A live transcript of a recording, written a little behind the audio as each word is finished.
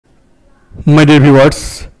My dear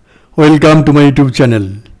viewers, welcome to my YouTube channel.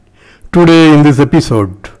 Today in this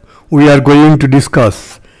episode, we are going to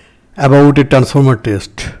discuss about a transformer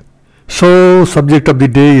test. So, subject of the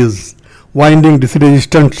day is winding DC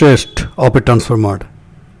resistance test of a transformer.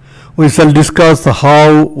 We shall discuss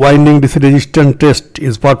how winding DC resistance test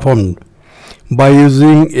is performed by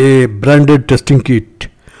using a branded testing kit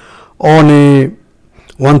on a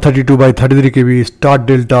 132 by 33 kV star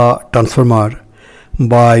delta transformer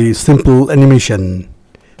by simple animation.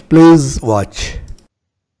 Please watch.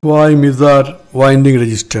 Why measure winding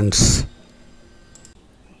resistance?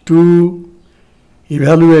 To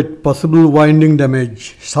evaluate possible winding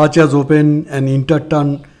damage such as open and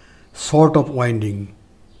interturn short of winding.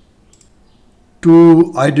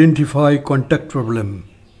 To identify contact problem.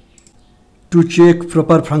 To check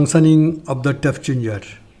proper functioning of the tap changer.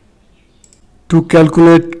 To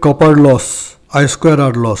calculate copper loss, I square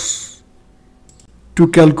R loss. To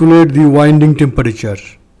calculate the winding temperature.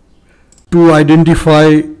 To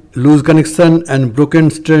identify loose connection and broken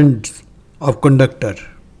strands of conductor.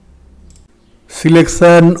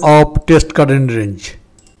 Selection of test current range.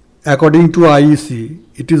 According to IEC,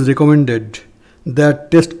 it is recommended that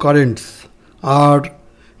test currents are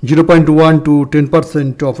 0.1 to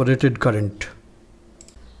 10% of rated current.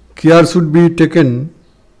 Care should be taken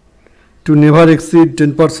to never exceed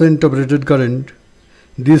 10% of rated current.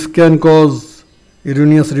 This can cause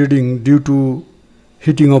erroneous reading due to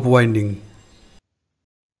heating of winding.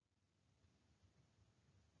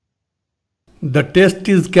 The test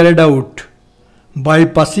is carried out by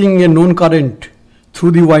passing a known current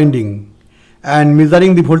through the winding and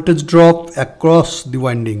measuring the voltage drop across the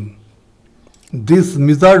winding. This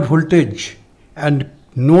measured voltage and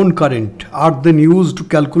known current are then used to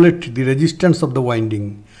calculate the resistance of the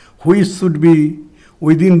winding, which should be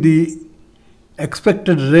within the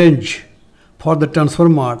expected range for the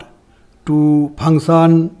transformer to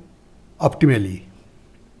function optimally.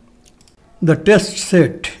 The test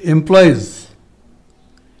set employs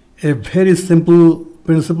a very simple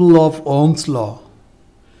principle of Ohm's law,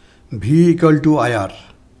 V equal to IR,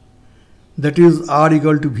 that is R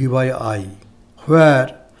equal to V by I,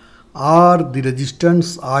 where R the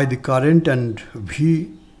resistance, I the current and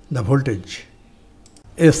V the voltage.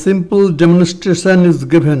 A simple demonstration is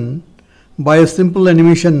given by a simple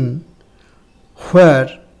animation where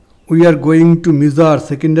we are going to measure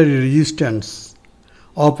secondary resistance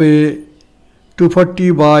of a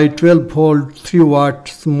 240 by 12 volt 3 watt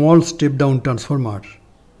small step down transformer.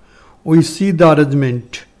 We see the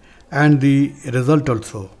arrangement and the result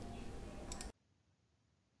also.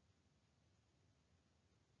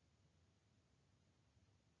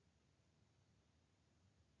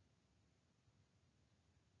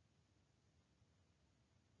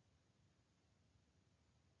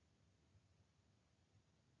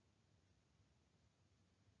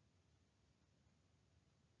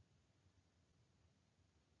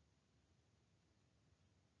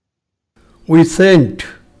 We sent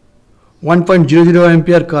 1.00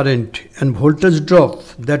 ampere current and voltage drop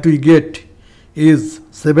that we get is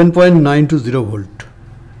 7.920 volt.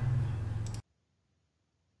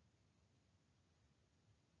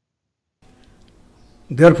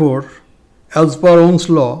 Therefore, as per Ohm's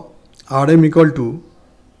law, Rm equal to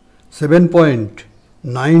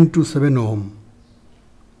 7.927 ohm,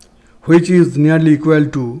 which is nearly equal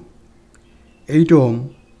to 8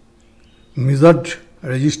 ohm measured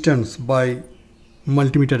resistance by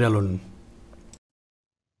multimeter alone.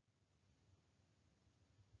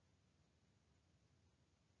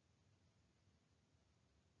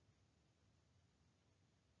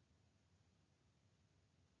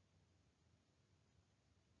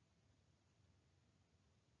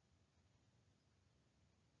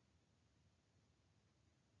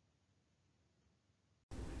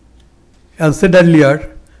 As said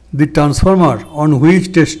earlier, the transformer on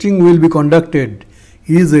which testing will be conducted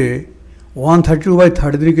is a 132 by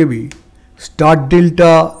 33 kV star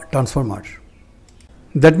delta transformer.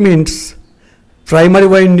 That means primary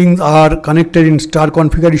windings are connected in star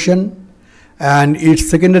configuration and its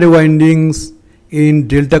secondary windings in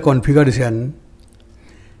delta configuration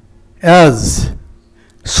as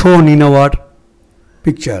shown in our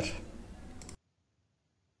picture.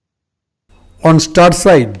 On star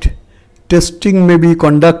side, testing may be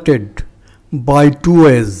conducted by two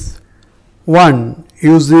ways. One,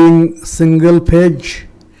 using single phase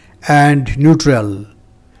and neutral.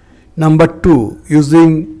 Number two,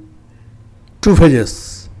 using two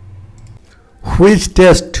phases. Which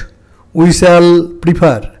test we shall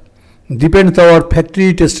prefer depends on our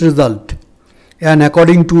factory test result, and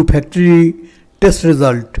according to factory test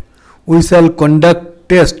result we shall conduct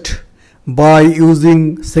test by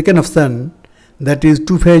using second option, that is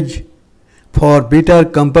two-phase, for better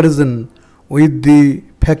comparison with the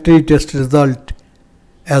factory test result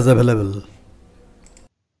as available.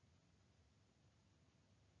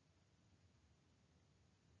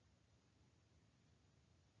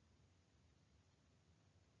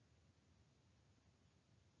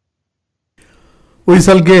 We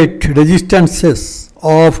shall get resistances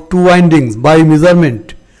of two windings by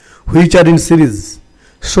measurement which are in series.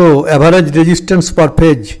 So average resistance per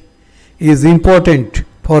phase is important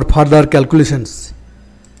for further calculations.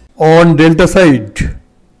 On delta side,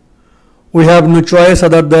 we have no choice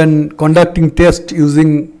other than conducting test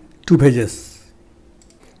using two phases.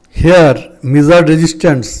 Here measured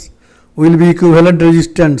resistance will be equivalent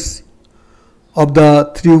resistance of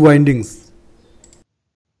the three windings.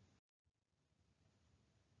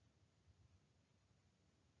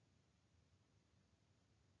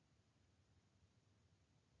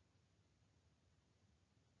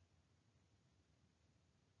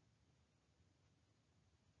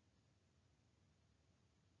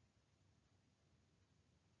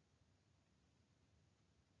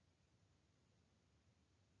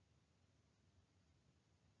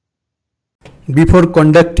 Before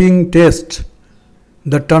conducting test,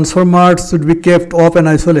 the transformers should be kept off and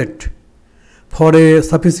isolate for a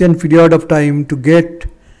sufficient period of time to get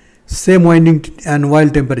same winding and oil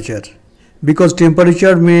temperature, because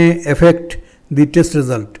temperature may affect the test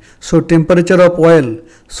result. So temperature of oil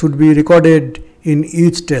should be recorded in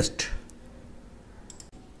each test.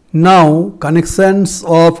 Now connections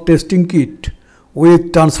of testing kit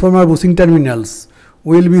with transformer bushing terminals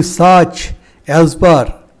will be such as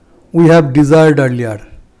per we have desired earlier.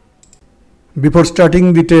 Before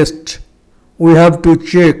starting the test, we have to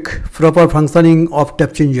check proper functioning of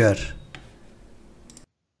tap changer.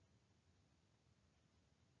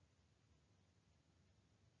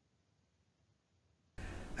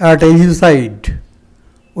 At AC side,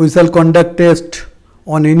 we shall conduct test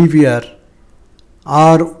on any pair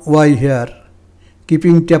R, Y here,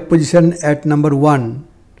 keeping tap position at number 1.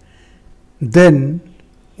 Then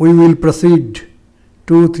we will proceed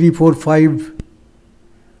 2, 3, 4, 5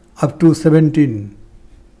 up to 17.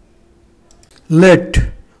 Let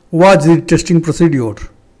watch the testing procedure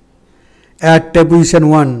at tap position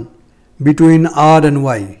 1 between R and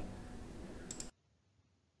Y.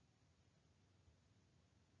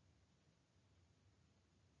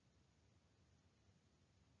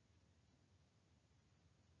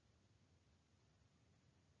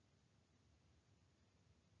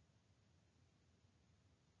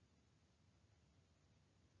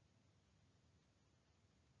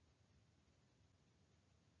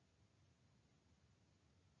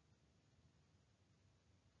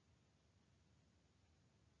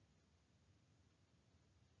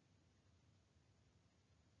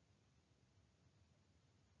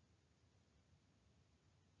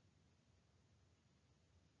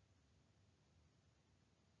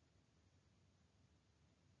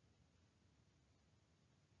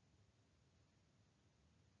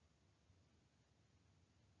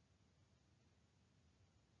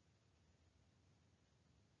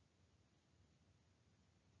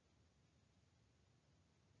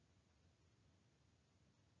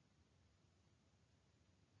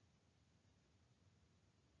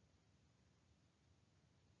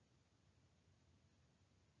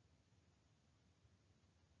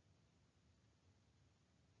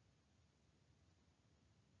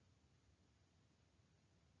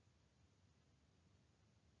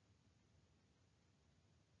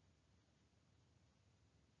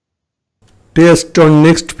 Test on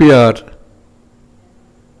next pair,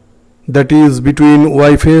 that is between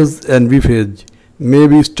Y phase and V phase, may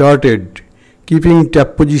be started keeping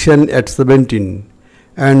tap position at 17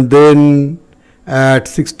 and then at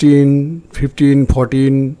 16, 15,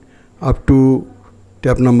 14 up to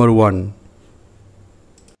tap number 1.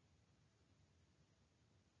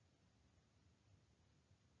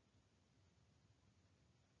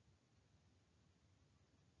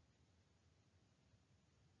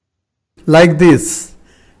 Like this,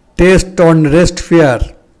 test on rest pair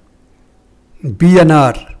B and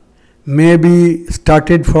R may be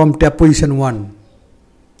started from tap position 1.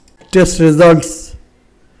 Test results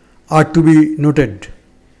are to be noted.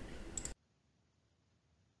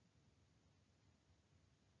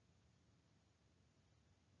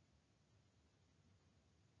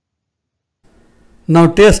 Now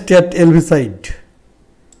test at LV side.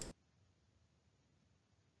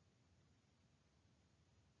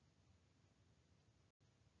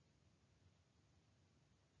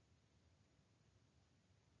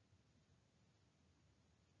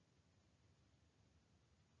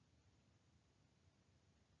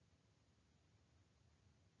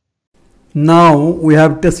 Now we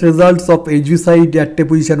have test results of HV side at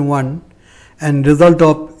position 1 and result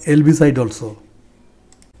of LV side also.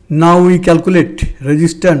 Now we calculate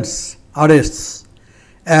resistance RS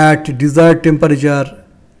at desired temperature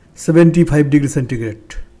 75 degrees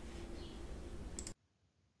centigrade.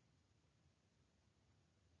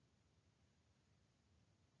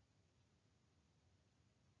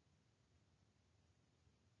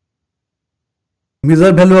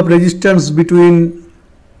 Measure value of resistance between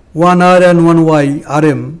 1R and 1Y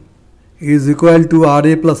Rm is equal to Ra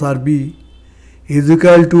plus Rb is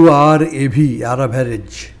equal to RAV, R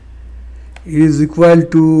average, is equal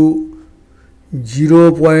to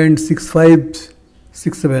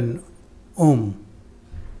 0.6567 ohm.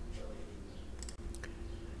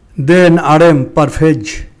 Then Rm per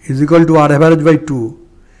phase is equal to R average by 2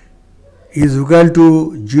 is equal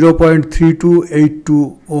to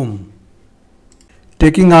 0.3282 ohm.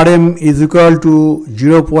 Taking Rm is equal to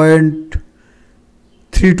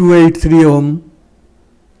 0.3283 ohm,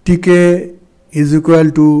 Tk is equal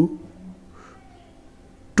to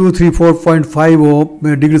 234.5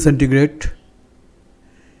 ohm degree centigrade,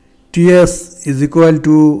 Ts is equal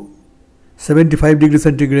to 75 degree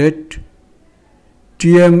centigrade,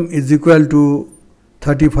 Tm is equal to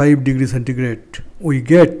 35 degree centigrade. We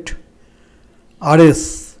get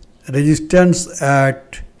Rs, resistance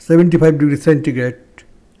at 75 degree centigrade,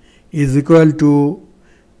 is equal to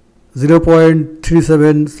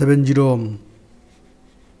 0.3770 ohm.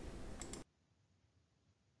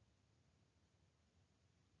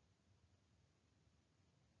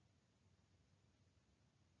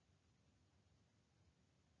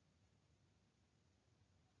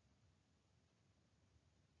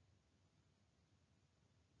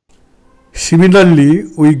 Similarly,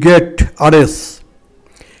 we get Rs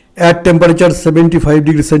at temperature 75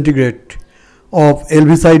 degree centigrade of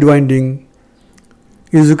LV side winding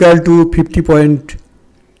is equal to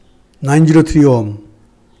 50.903 ohm.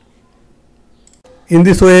 In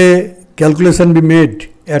this way, calculation be made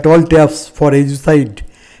at all taps for HV side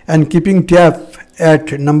and keeping tap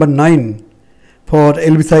at number 9 for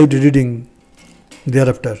LV side reading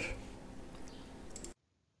thereafter.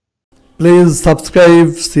 Please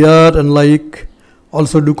subscribe, share and like.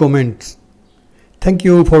 Also do comments. Thank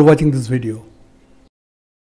you for watching this video.